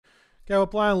Okay, we're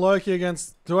playing Loki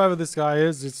against whoever this guy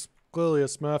is. It's clearly a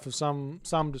Smurf of some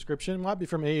description. Might be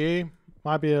from EE.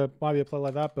 Might be a play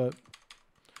like that, but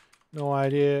no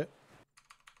idea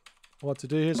what to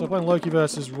do here. So I'm playing Loki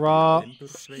versus Ra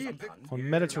on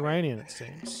Mediterranean, it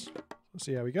seems. Let's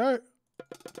see how we go.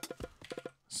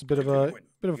 It's a bit of a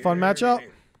fun matchup.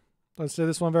 Don't see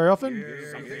this one very often.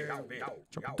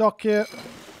 Drop a dock here.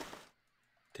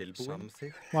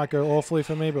 Might go awfully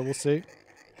for me, but we'll see.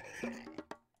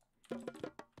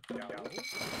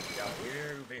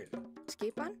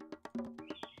 Skipan? I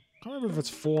can't remember if it's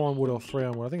 4 on wood or 3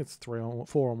 on wood. I think it's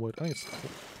 4 on wood. I think it's 4.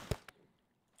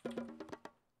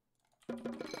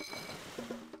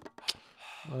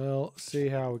 Well, see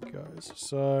how it goes.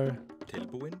 So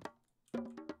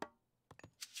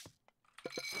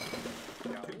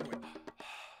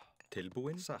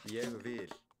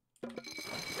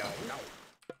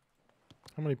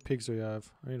how many pigs do we have?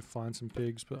 I need to find some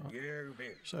pigs, but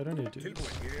so I don't need to do this.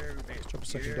 Let's drop a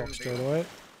second dock straight away.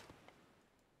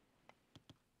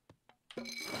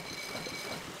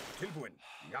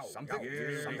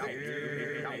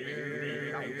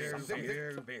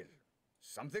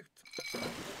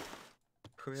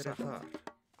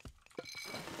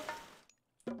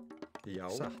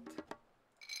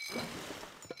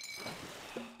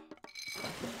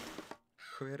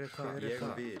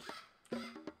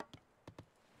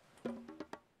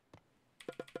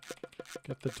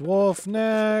 Get the dwarf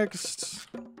next.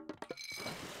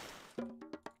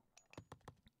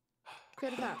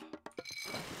 Hver það?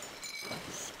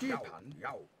 Skipan,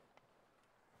 já.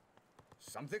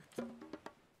 Samþykkt.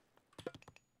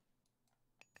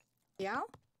 Já,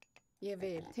 ég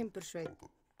vil. Timbursveit.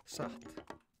 Satt.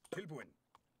 Tilbúin.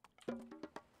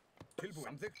 Tilbúin.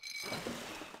 Samþykkt.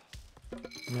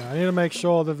 Yeah, I need to make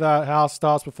sure that that house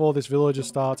starts before this villager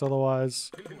starts,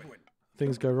 otherwise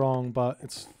things go wrong, but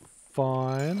it's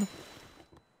fine.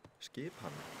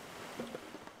 Skipan.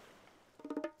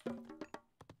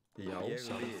 Já,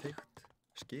 samþykkt.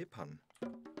 Skipan.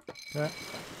 Okay.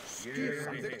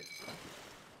 Samþykkt.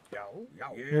 Já, já.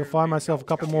 I'm gonna find myself a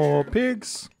couple more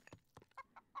pigs.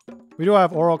 We do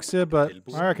have aurochs here, but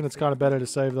I reckon it's kind of better to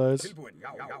save those. Tilbúin,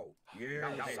 já, já.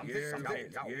 Samþykkt.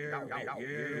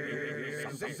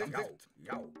 Samþykkt.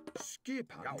 Já.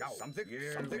 Skipan, já.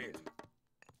 Samþykkt. Samþykkt.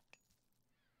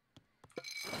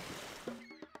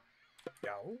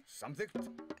 Já, samþykkt.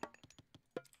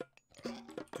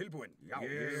 Tilbúin, já.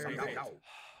 Samþykkt. Já.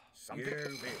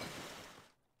 Samþykkt.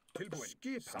 Tilbúin.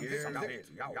 Samþykkt.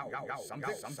 Já, já, já.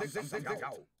 Samþykkt.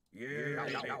 Já.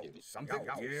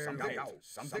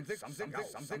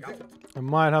 I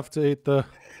might have to eat the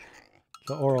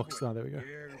aurochs. Oh, there we go.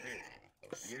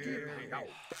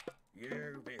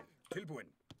 Tilbúin.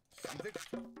 Samþykkt.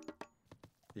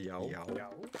 Já. Já.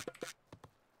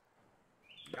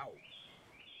 Já.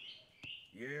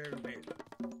 Ég vil.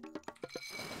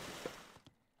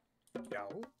 Já,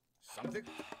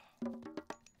 samþykkt.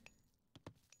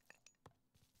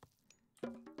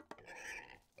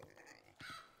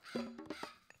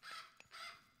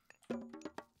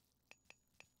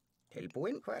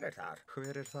 Tilbúin, hver þar?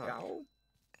 Hver þar? Já.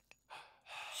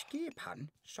 Skipan,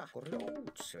 sakkur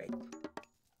lótsveinn.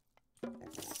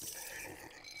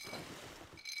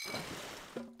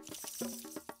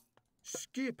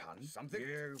 Skipan, samþykkt.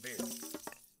 Ég vil.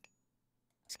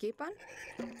 Skipan?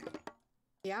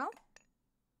 Já.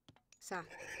 Satt.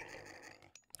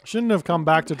 I shouldn't have come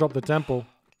back to drop the temple.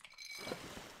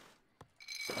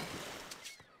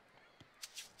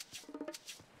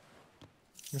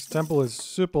 This temple is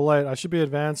super late. I should be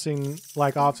advancing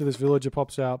like after this villager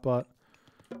pops out, but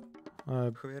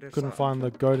I couldn't find the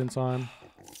goat in time.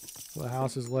 The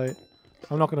house is late.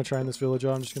 I'm not going to train this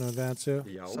villager. I'm just going to advance here.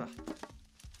 Já.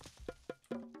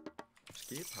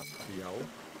 Skipan. Já.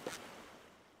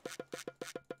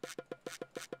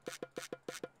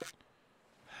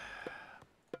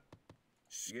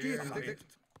 Skipan.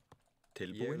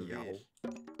 Tilbúin. Já.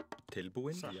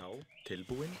 Tilbúin. Já.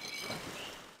 Tilbúin.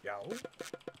 Já.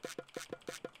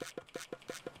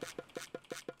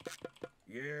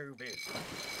 Ég vil.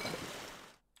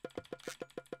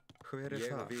 Hver þar?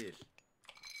 Ég vil.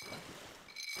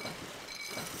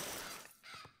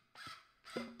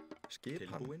 Skipan.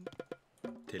 Tilbúin.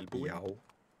 Tilbúin. Já.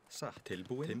 Satt.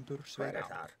 Tilbúin. Timbursveit. Hver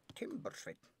þar?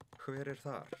 Timbursveinn. Hver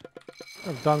þar?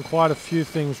 I've done quite a few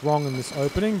things wrong in this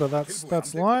opening, but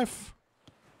that's life.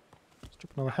 Let's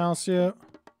drop another house here.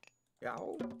 Já.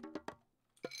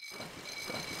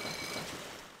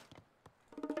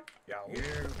 Já.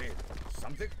 Ég vil.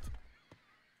 Samþykkt.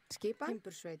 Skipan?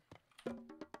 Timbursveit.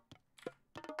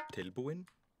 Tilbúin.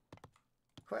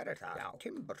 Hver þar? Já.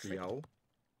 Timbursveinn. Já.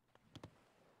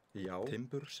 Já.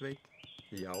 Timbursveit.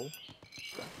 Já.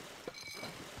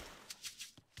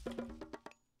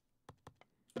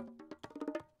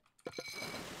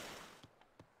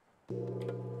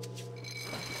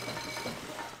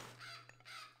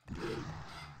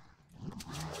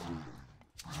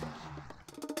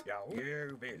 Já,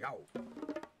 ég vil. Já,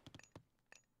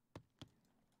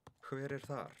 Hver er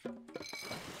þar?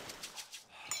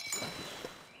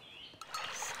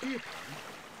 skipan.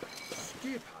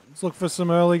 Skipan. Let's look for some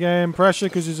early game pressure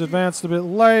because he's advanced a bit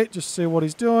late. Just see what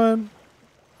he's doing.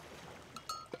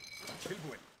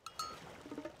 Tilbúin.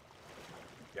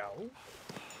 Já.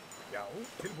 Já,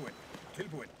 tilbúin.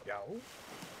 Tilbúin. Já.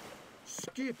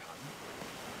 Skipan.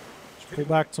 Pull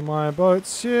back to my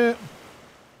boats here.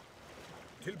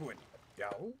 Tilbúin. Já.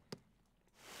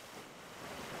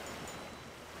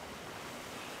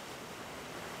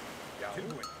 Já.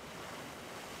 Tilbúin.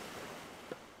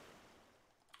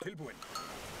 Tilbúin.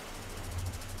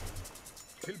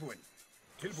 Tilbúin.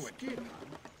 Tilbúin. Skipan.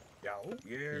 Já.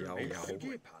 Ég Já, vil. já.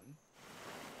 Skipan.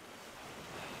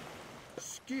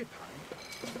 Skipan.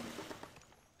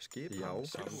 Skipan Tilbúin.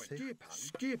 samþykkt. Skipan.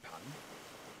 Skipan.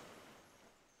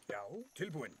 Já.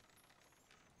 Tilbúin.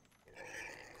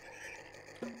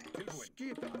 Tilbúin.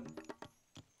 Skipan.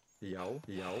 Já,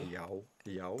 já, já,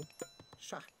 já.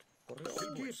 Satt. Og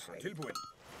Skipan. lótsveit. Tilbúin.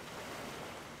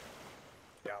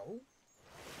 Já.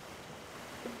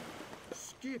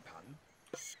 Skipan.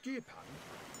 Skipan.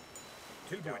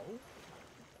 Tilbúin.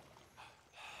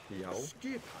 Já,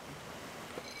 Skipan.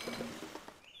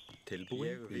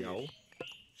 tilbúin. Já,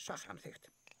 Satt. Samþykkt.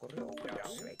 Og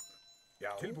lótsveit.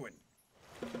 Já. Tilbúin.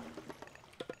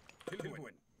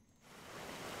 Tilbúin.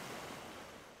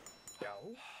 Já.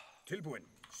 Tilbúin.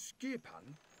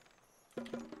 Skipan.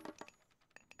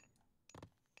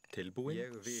 tilbúin.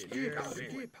 Ég vil.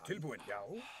 Skipan. Tilbúin. Já.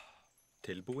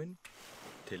 Tilbúin.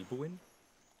 Tilbúin.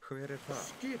 Hver er þar?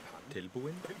 Skipan.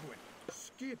 Tilbúin. Tilbúin.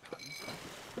 Skipan.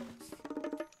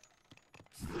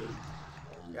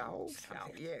 Já,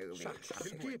 samþykkt. Ég vil. Satt.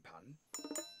 Samþykkt. Skipan.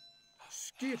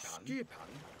 Skipan. Skipan.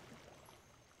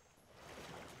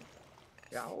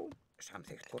 Já,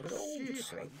 samþykkt. Og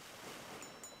lótsveit.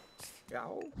 Já.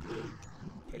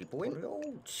 Tilbúin.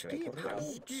 Lótsveit. Og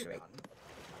lótsveit.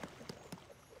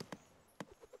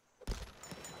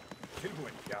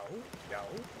 Tilbúin. Já. Já.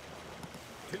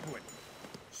 Tilbúin.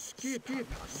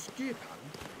 Skipan. Skipan.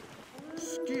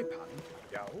 Skipan.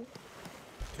 Já.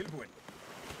 Tilbúin.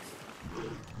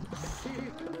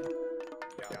 Skipan.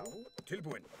 Já.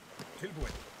 Tilbúin.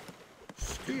 Tilbúin.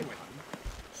 Skipan.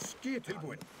 Skipan.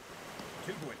 Tilbúin.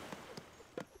 Tilbúin.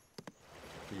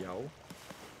 Já,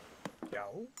 Já.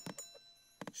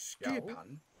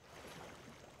 Skipan.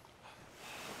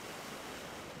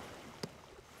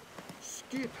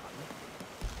 Skipan.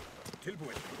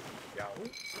 Tilbúin. Já.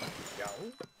 Já.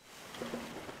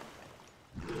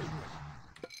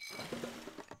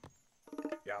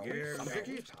 Já.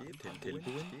 Skipan.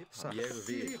 tilbúin. Satt. Ég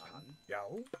vil. Skipan. Já.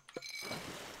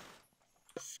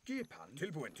 Skipan.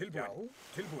 Tilbúin. Tilbúin. Já.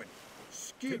 Tilbúin.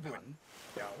 Skipan.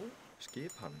 Já.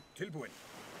 Skipan. Tilbúin.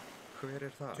 Hver er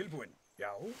þar? Tilbúin.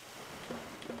 Já.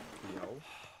 Já,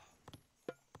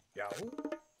 Já.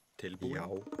 tilbúin. Já.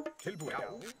 Tilbúin.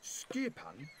 Já.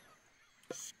 Skipan.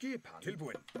 Skipan.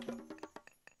 Tilbúin.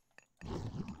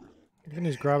 You think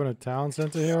he's grabbing a town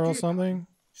center here or something?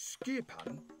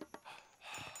 Skipan.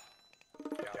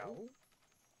 Já.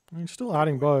 I mean, still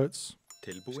adding boats.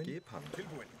 Tilbúin. Skipan.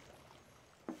 Tilbúin.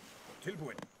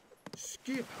 Tilbúin.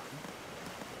 Skipan.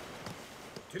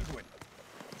 Tilbúin.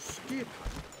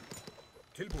 Skipan.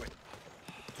 Tilbúin.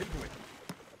 Tilbúin.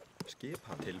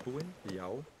 Skipan. Tilbúin. Já,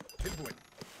 Tilbúin.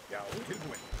 Já.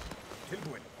 Tilbúin.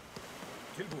 Tilbúin.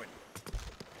 Tilbúin.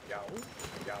 Já.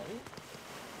 Já.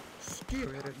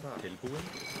 hver er Skipan. þar? Tilbúin.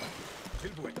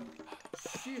 Tilbúin.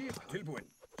 Skipan. Tilbúin.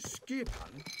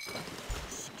 Skipan.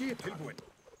 Skipan. Tilbúin.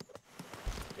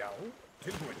 Já.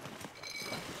 Tilbúin.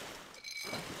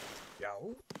 Já.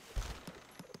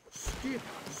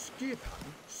 Skipan. Skipan.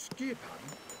 Skipan.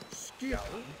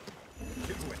 Skipan.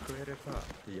 Tilbúin. Hver er þar?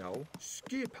 Já,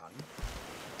 Skipan.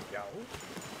 Já.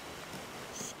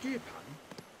 Skipan.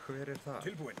 hver er þar?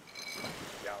 Tilbúin.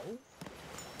 Já.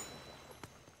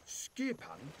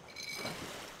 Skipan.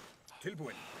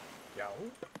 Tilbúin. Já.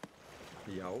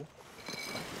 Já,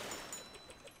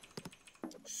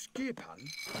 Skipan.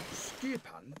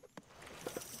 Skipan.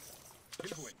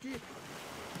 Tilbúin. Skipan.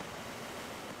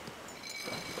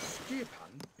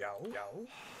 Skipan. Já. Já.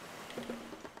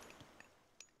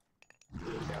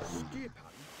 Já.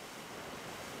 Skipan.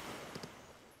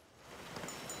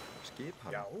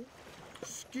 skipan. Já.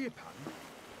 Skipan.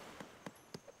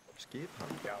 Skipan.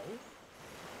 Já.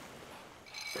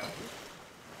 Já.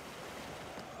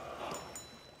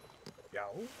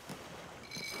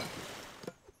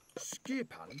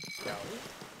 Skipan. Já.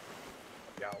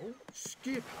 Já.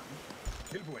 Skipan.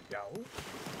 Tilbúin. Já.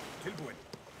 Tilbúin.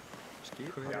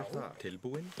 Skip, hver er það?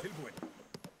 Tilbúin. Tilbúin.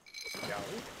 Já.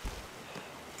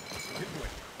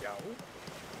 Tilbúin. Já.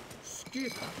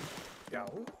 Skipan. Já.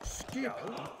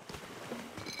 Skipan.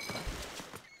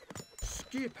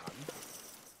 Skipan.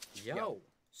 Já.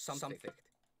 Samþykkt.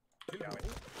 Tilbúin.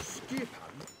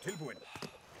 Skipan. Tilbúin.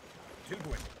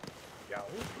 Tilbúin. Já.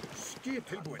 Skip.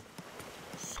 Tilbúin.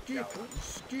 Skipan.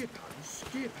 Skipan.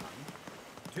 Skipan.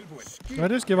 Tilbúin. Do I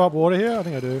just give up water here? I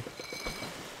think I do.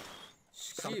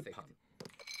 Skipan.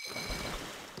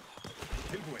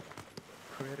 Tilbúin.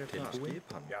 Hver er það?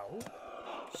 Skipan. Já.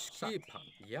 Skipan.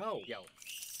 Já. Já.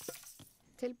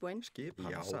 Tilbúin.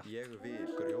 Skipan. Já, satt. Ég vil.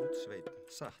 Grjótsveinn.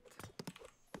 Satt.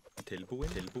 Tilbúin.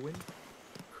 Tilbúin.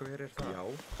 Hver er það? Já.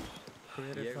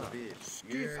 Hver er það? Ég vil.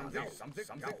 Skipan. Já.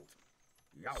 Samþykkt.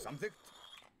 Já. Samþykkt.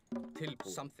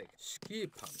 Tilbúin. Samþykkt.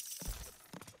 Skipan.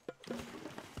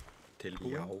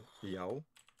 Tilbúin. Já. Já.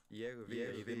 Ég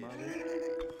vil. Maður.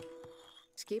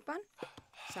 Skipan.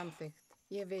 Samþykkt.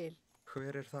 Ég vil.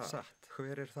 Hver er það? Satt.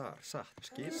 Hver er það? Satt.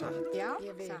 Skip. Satt. Já.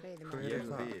 Ég vil. Hver er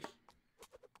það?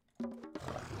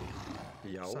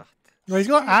 Já. Satt. No, he's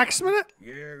got axe in it?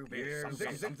 Ég vil.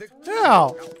 Samþykkt.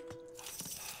 Yeah.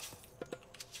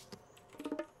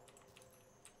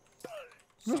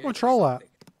 Where's my troll at?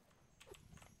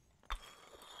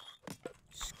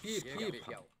 Skipan.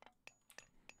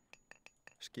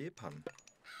 Skipan.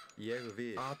 Ég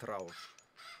vil. Atrás.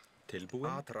 Tilbúin.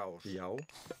 Atrás. Já.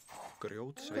 Hver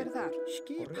Grjótsveinn. er þar?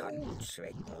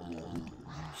 Grjótsveinn.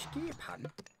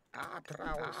 Skipan.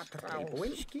 Atrás.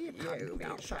 Tilbúin. Skipan. Ég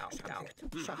vil. Samþykkt.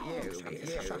 Ég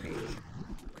vil.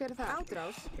 Hver er það?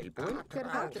 Átrás. Tilbúin. Hver er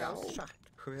það? Átrás.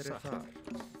 Hver er það?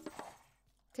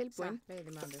 Tilbúin.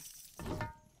 Veiðimaður.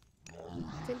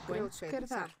 Tilbúin. Hver er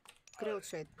það?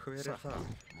 Grjótsveit. Hver er það?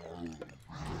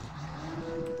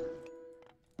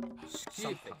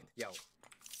 Skipan. Já.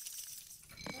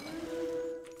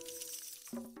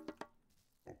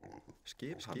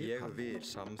 Skipan. Ég vil.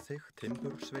 Samþykkt.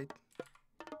 Timbursveinn.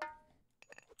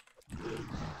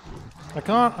 I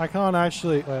can't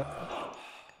actually.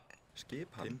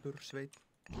 Skipan. Timbursveinn.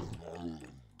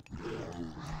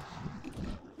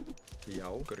 Já.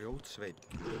 Grjótsveinn.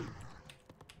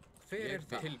 Hver er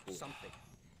það? Tilbúin. Samþykkt.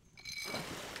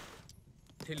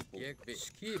 Tilbúin. Ég vil.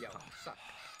 Skipan. Satt.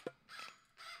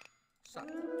 Satt.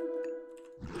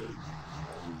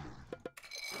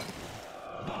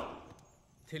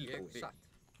 Tilbúin. Satt.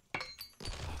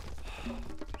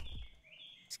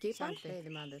 Skipan.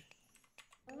 Veiðimaður.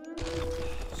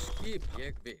 Skipan.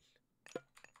 Ég vil.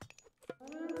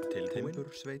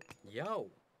 Timbursveinn. Já.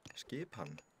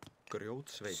 Skipan.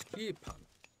 Grjótsveinn. Skipan.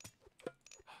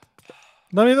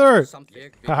 None either. Samt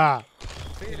ég vil. Haha.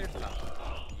 Hver er það?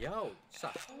 Já.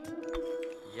 Satt.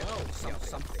 Já.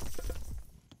 Samþykkt.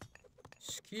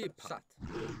 Skipan. Satt.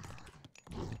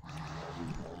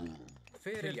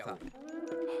 Hver er það?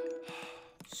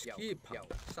 Skipan.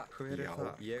 Satt. Hver er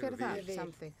það? Ég Hver er það? vil.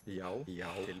 Samþykkt. Já.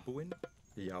 Já. Tilbúin.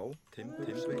 Já.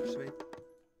 Timbursveinn.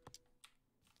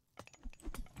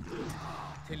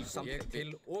 Samþykkt. Til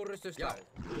orustu slag.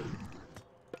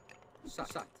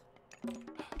 Satt.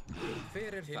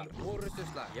 Hver er það? Til orustu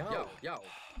slag. Já. Já.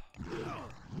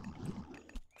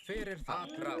 Hver er það?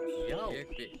 Atrás. Já. Ég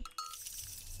vil.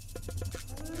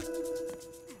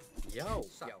 Já.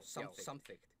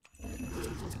 Samþykkt.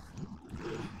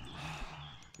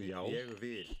 Já. Ég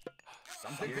vil.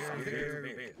 Samþykkt. Ég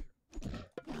vil.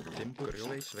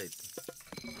 Timbursveinn.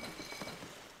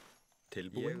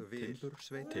 Tilbúin. Ég vil.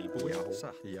 Timbursveinn. Tilbúin. Já.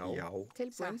 Satt. Já. Já.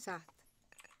 Tilbúin. Satt.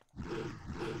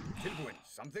 Tilbúin.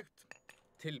 Samþykkt.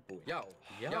 Tilbúin. Já.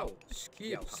 Já.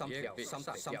 Skip. Samþykkt. Ég vil.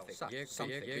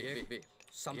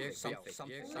 Samþykkt.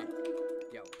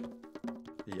 Já.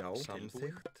 Já.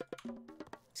 Samþykkt.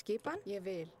 Skipan. Ég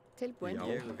vil. Tilbúin. Já.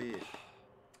 Ég vil.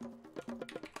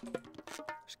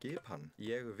 Skipan.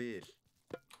 Ég vil.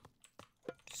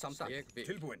 Samþykkt. Ég vil.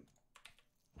 Tilbúin.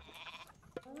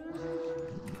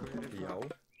 Hver er já.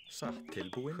 Satt.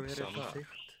 Tilbúin. Hver er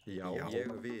samþykkt? Já.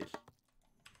 Ég vil.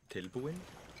 Tilbúin.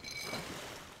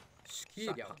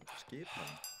 Skipan. Skipan.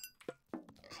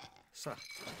 Satt.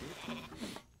 Skipan.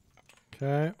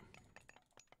 Okay.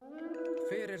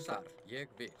 Hver er þar? Ég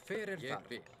vil. Hver er þar?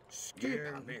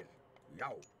 Skipan. Ég vil.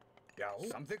 Já. Já.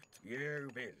 Samþykkt.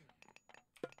 Ég vil.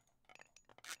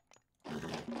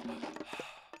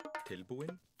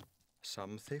 Tilbúin.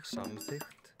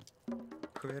 Samþykkt.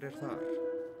 Hver er þar?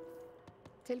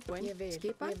 Tilbúin. Ég vil.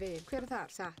 Skipan. Ég vil. Hver er þar?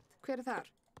 Satt. Hver er þar?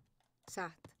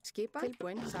 Satt. Skipan.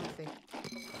 Tilbúin. Samþykkt.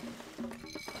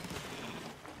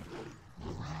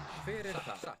 Hver er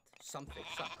það? Satt.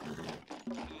 Samþykkt. Satt.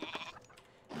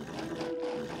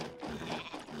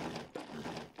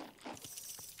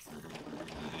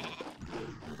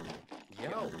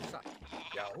 Já. Satt.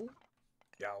 Já.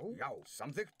 Já. Já.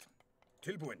 Samþykkt.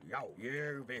 Tilbúin. Já.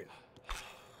 Ég vil.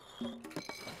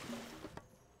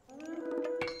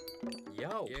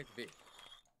 Já. Ég vil.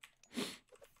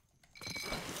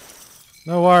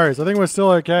 No worries. I think we're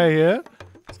still okay here.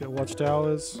 Let's get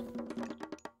watchtowers.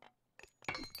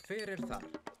 Hver er þar?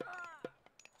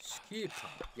 Skipan.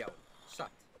 Já.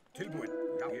 Satt. Tilbúin.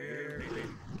 Já. Ég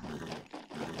vil.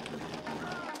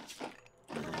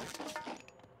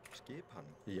 Skipan.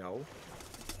 Já.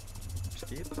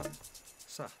 Skipan.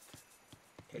 Satt.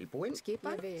 Tilbúin.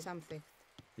 Skipan. Ég vil. Samþykkt.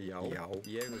 Já. Já.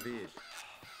 Ég vil.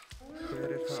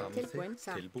 Hver er það? Tilbúin.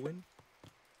 Satt. Tilbúin.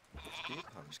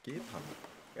 Skipan. Skipan.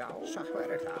 Já. Satt.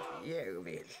 Hver er það? Ég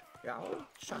vil. Já.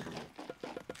 Satt.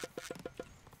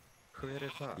 Hver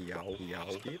er það? Já.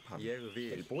 Já. Skipan. Ég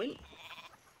vil. Tilbúin.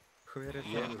 Hver er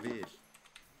það? Ég vil.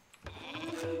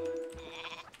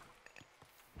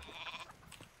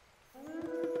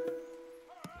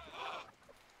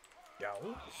 Já.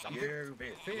 Samþykkt. Ég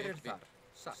vil. Hver er þar?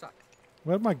 Satt.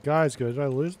 Where'd my guys go? Did I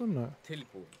lose them? No.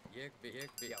 Tilbúin. Ég vil. Ég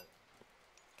vil. Já.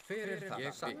 Hver er það?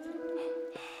 Ég vil.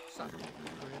 Satt.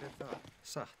 Hver er það?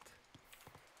 Satt.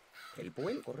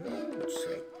 Tilbúin.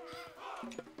 Grjótsveit.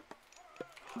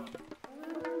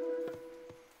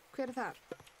 Hver er þar?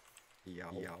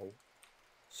 Já. Já.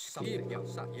 Skip. Já.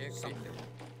 Satt. Ég samþykkt.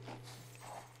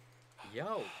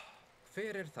 Já.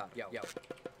 Hver er það? Já. Já.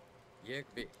 Ég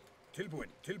vil.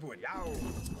 Tilbúin. Tilbúin. Já.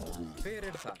 Hver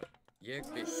er þar? Ég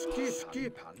vil.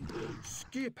 Skipan.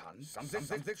 Skipan.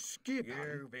 Samþykkt. Skipan.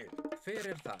 Ég vil. Hver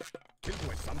er þar?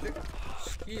 Tilbúin. Samþykkt.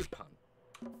 Skipan.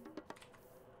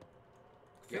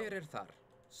 Hver er þar?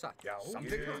 Satt. Já.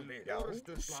 Samþykkt. Já.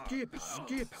 Skipan.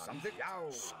 Skipan. Samþykkt.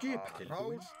 Já. Skipan.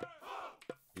 Tilbúin.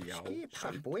 Já.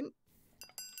 Skipan. Tilbúin.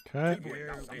 Okay. Tilbúin.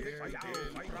 Já.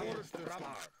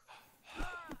 Samþykkt.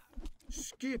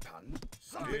 Skipan.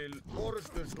 Til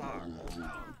orustuslag.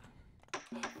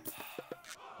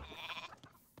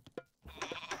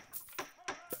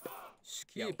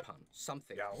 Skipan.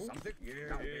 Samþykkt. Já. Samþykkt.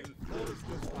 Já. Til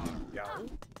orustuslag. Já.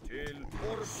 Til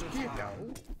orustuslag. Já.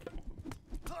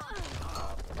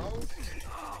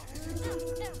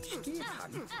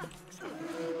 Skipan.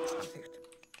 Samþykkt.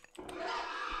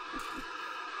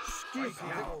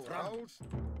 Skipan. Frás.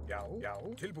 Já. Já.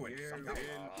 Tilbúin.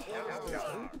 Samþykkt. Já.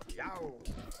 Já.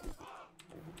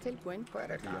 Tilbúin.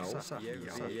 Hver er það? Já. Satt. Ég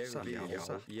vil.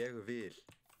 Satt. Ég vil.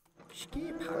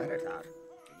 Skipan. Hver er þar?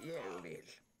 Ég vil.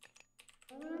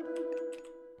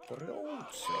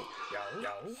 Grjótsveit. Já.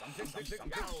 Já. Samþykkt.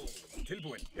 Já.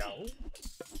 Tilbúin. Já.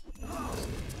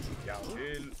 Já.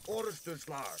 Til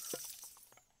orustuslag.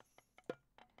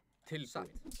 Tilbúin.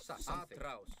 Satt.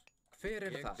 Atrás. Hver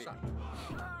er það? Satt.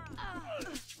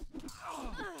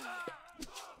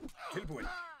 Tilbúin.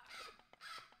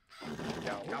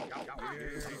 Já. Já. Já.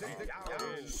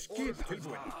 Skip.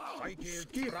 Tilbúin.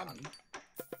 Skipan.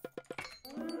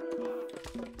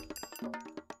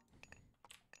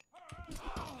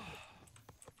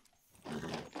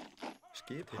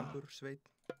 Skiphambur sveit.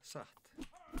 Satt.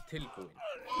 Tilbúin.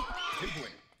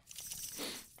 Tilbúin.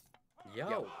 Já.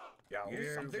 Já.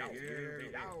 Samþykkt.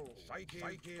 Já.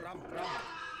 Sækir fram.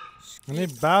 I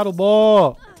need battle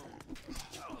ball.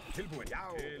 Tilbúin. Já.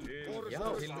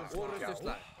 Já. Til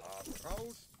orustuslag.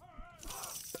 Rás.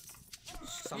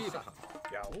 Skipan.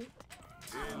 Já.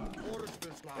 Til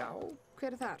orustuslag. Já.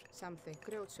 Hver er þar? Samþykkt.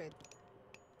 Grjótsveit.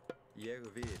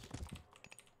 Ég vil.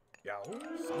 Já.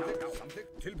 Samþykkt.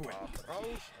 Samþykkt. Tilbúin.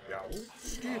 Rás. Já.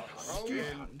 Skipan.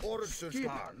 Til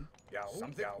orustuslag. Já.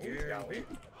 Samþykkt. Já.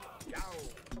 Já.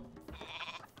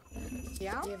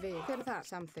 Já. Ég vil. Hver er þar?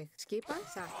 Samþykkt. Skipan.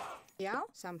 Satt. Já.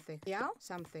 Samþykkt. Já.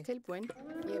 Samþykkt. Tilbúin.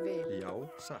 Ég vil. Já.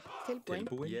 Satt.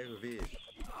 Tilbúin. Ég vil.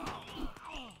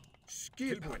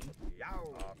 Tilbúin. Já.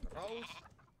 Rás.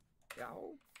 Já.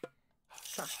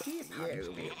 Satt. Ég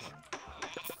vil.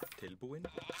 Tilbúin.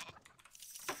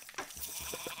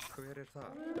 Hver er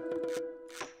það?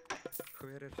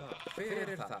 Hver er það? Hver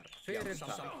er þar? Hver er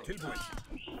þar? Tilbúin.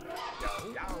 Já.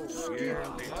 Já.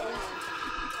 Skipan.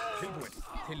 Tilbúin.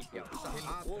 Já.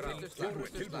 Atrás.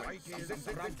 Tilbúin.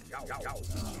 Já. Já.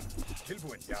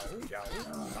 Tilbúin. Já. Já.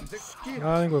 Samþykkt. I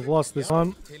think we've lost this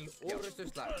one. Til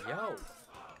orustuslag. Já.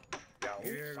 Já.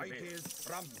 Sækir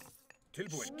fram.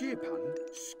 Tilbúin. Skipan.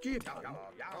 Skipan.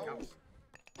 Já.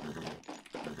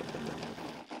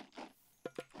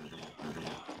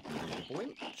 Tilbúin.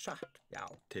 Satt. Já.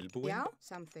 Tilbúin. Já.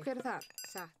 Samþykkt. Hver er þar?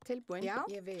 Satt. Tilbúin. Já.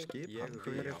 Ég vil. Skipan.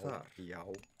 Hver er þar? Já.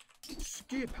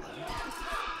 Skipan.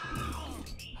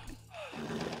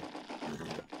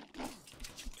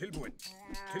 Tilbúin.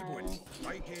 Tilbúin.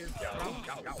 Rækið. Já.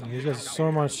 He's got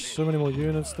so many more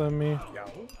units than me. Já.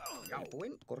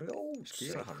 Tilbúin. Grjót.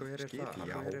 Skipan, hver er það?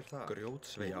 Já, hver er það?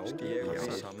 Grjótsveit. Já,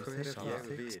 hver er það?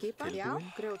 Skipan, já.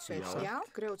 Grjótsveit, já.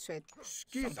 Grjótsveit.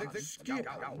 Skipan.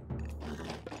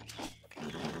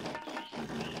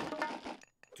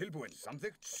 Tilbúin.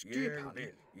 Samþykkt. Skipan.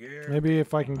 Maybe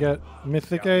if I can get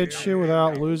Mythic Age here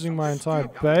without losing my entire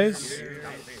base.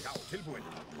 Tilbúin.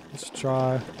 Let's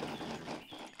try.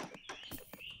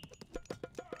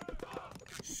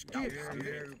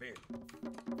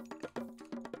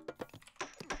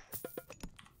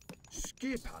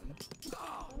 Skipan.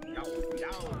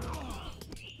 Já.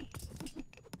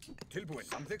 Tilbúin.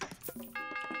 Samþykkt.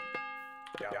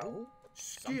 Já.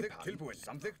 Skipan. Tilbúin.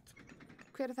 Samþykkt.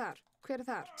 Hver er þar? Hver er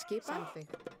þar? Skipan.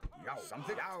 Samþykkt. Já.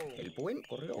 Samþykkt. Tilbúin.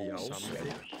 Grjót. Já,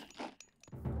 samþykkt.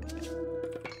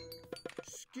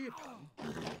 Skipan.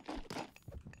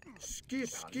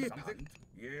 Skipan.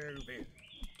 Ég vil.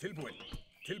 Tilbúin.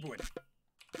 Tilbúin.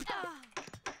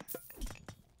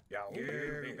 Já. Ég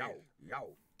vil. Já.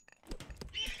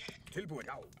 Tilbúin.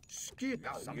 Já.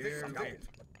 Skipan. Samþykkt.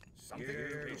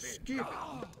 Samþykkt.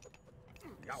 Skipan.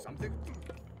 Já. Samþykkt.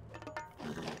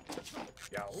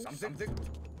 Já. Samþykkt.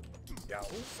 Já.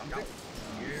 Samþykkt.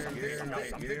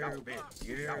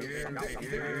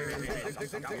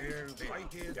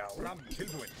 Já. Fram.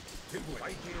 Tilbúin. Tilbúin.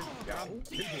 Já.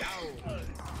 Tilbúin.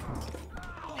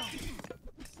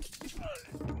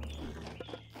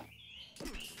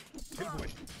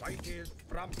 Tilbúin. Rækið.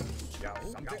 Fram. Já.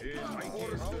 Samþykkt.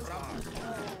 Rækið. Fram.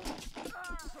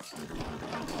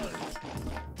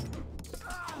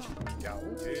 Já.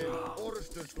 Til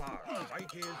orustuslag.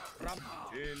 Rækið. Fram.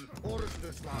 Til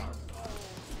orustuslag.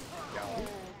 Já.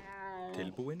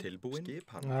 Tilbúin.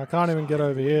 Skipan. I can't even get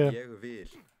over here. Ég vil.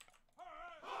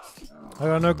 I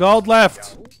got no gold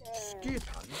left.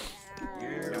 Skipan.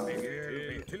 Ég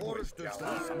vil. Tilbúin.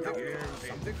 Orustuslag.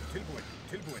 Samþykkt. Tilbúin.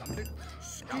 Tilbúin. Samþykkt.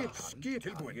 Skipan.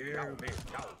 Tilbúin. Ég vil.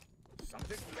 Já.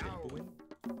 Samþykkt. Tilbúin.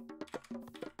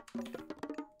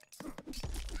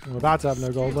 I'm about to have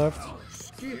no gold left.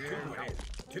 Skipan.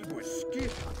 Tilbúin.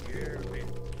 Skipan. Ég vil.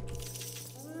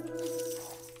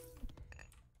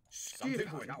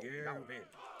 Skipan. Ég vil.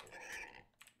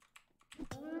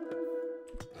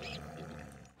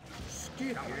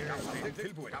 Skipan.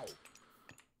 Tilbúin.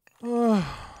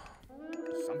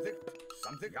 Samþykkt.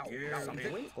 Samþykkt. Já.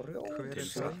 Samþykkt. Hver er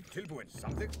það? Tilbúin.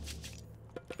 Samþykkt.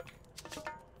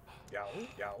 Já.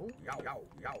 Já. Já. Já.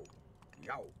 Já.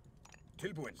 Já.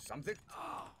 Tilbúin. Samþykkt.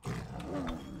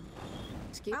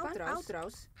 Skipan.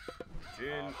 Ádrás.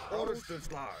 Til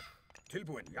orustuslag.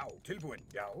 Tilbúin. Já. Tilbúin.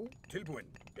 Já. Tilbúin.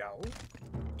 Já.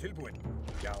 Tilbúin.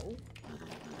 Já.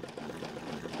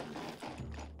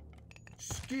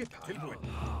 Skipan. Tilbúin.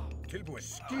 Tilbúin.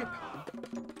 Skipan.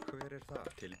 Hver er það?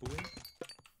 Tilbúin.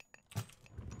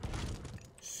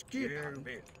 Skipan.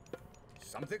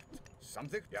 Samþykkt.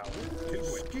 Samþykkt. Já.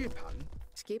 Tilbúin. Skipan.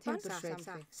 Skipan.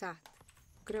 Timbursveit. Satt.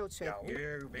 Grjótsveit. Já.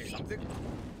 Ég vil. Samþykkt.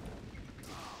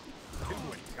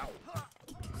 Tilbúin. Já.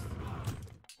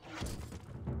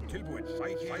 Tilbúin.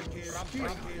 Rækið. Fram.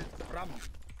 Rækið. Fram.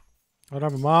 I don't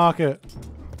have a market.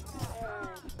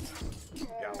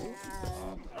 Já.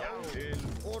 Já. Til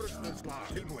orustuslag.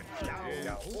 Tilbúin. Já.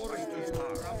 Já.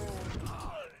 Orustuslag. Fram.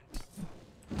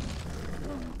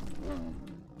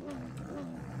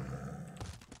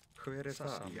 Hver er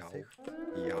það? Já.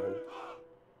 Já.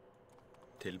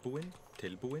 Tilbúin.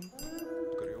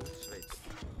 Grjótsveit.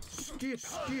 Skip.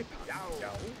 Já.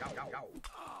 Já. Já. Já.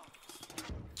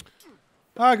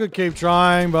 I could keep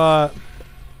trying, but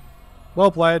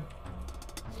well played.